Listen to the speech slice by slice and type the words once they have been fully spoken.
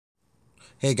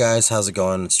Hey guys, how's it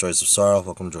going? It's Joys of Sorrow.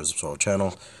 Welcome to Joys of Sorrow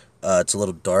channel. It's a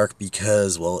little dark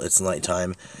because, well, it's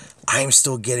nighttime. I'm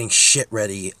still getting shit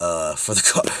ready for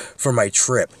for my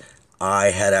trip. I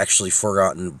had actually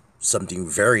forgotten something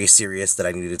very serious that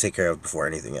I needed to take care of before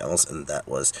anything else, and that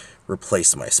was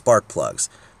replace my spark plugs.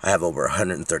 I have over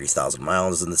 130,000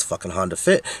 miles in this fucking Honda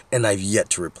Fit, and I've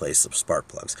yet to replace some spark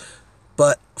plugs.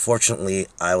 But fortunately,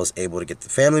 I was able to get the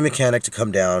family mechanic to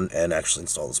come down and actually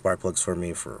install the spark plugs for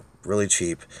me for really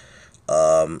cheap.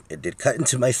 It did cut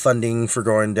into my funding for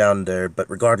going down there, but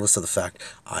regardless of the fact,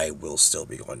 I will still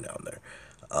be going down there.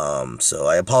 So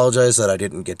I apologize that I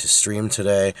didn't get to stream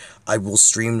today. I will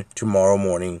stream tomorrow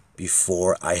morning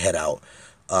before I head out.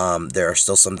 There are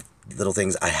still some little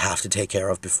things I have to take care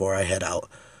of before I head out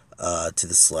to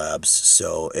the slabs.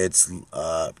 So it's,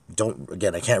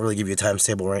 again, I can't really give you a times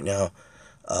table right now,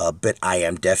 but I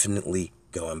am definitely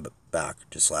going back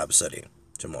to Slab City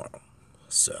tomorrow.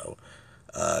 So,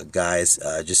 guys,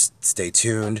 just stay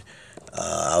tuned.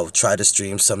 I'll try to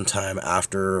stream sometime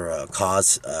after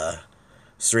Cause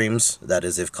streams. That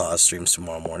is, if Cause streams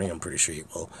tomorrow morning. I'm pretty sure he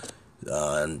will.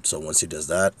 And so once he does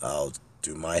that, I'll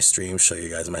do my stream, show you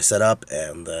guys my setup,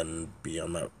 and then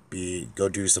go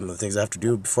do some of the things I have to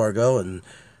do before I go and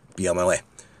be on my way.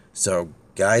 So,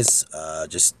 guys,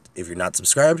 just if you're not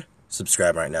subscribed,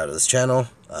 subscribe right now to this channel.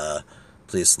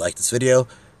 Please like this video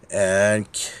and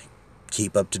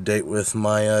keep up to date with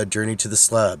my journey to the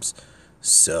slabs.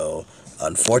 So,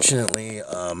 unfortunately,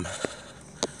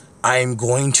 I'm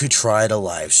going to try to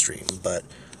live stream, but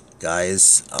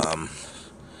guys,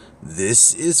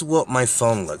 this is what my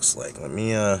phone looks like.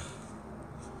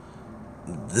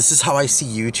 This is how I see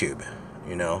YouTube,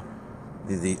 you know,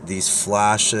 these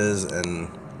flashes, and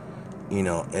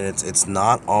and it's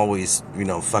not always,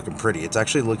 fucking pretty. It's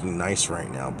actually looking nice right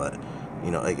now, but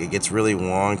it gets really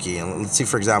wonky. And let's see,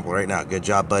 for example, right now, good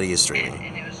job, buddy, is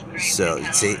streaming. So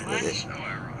see,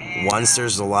 once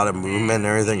there's a lot of movement and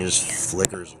everything, it just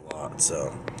flickers a lot.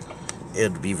 So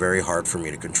it'd be very hard for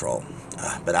me to control.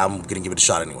 But I'm gonna give it a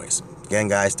shot anyways. Again,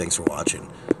 guys, thanks for watching.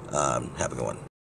 Have a good one.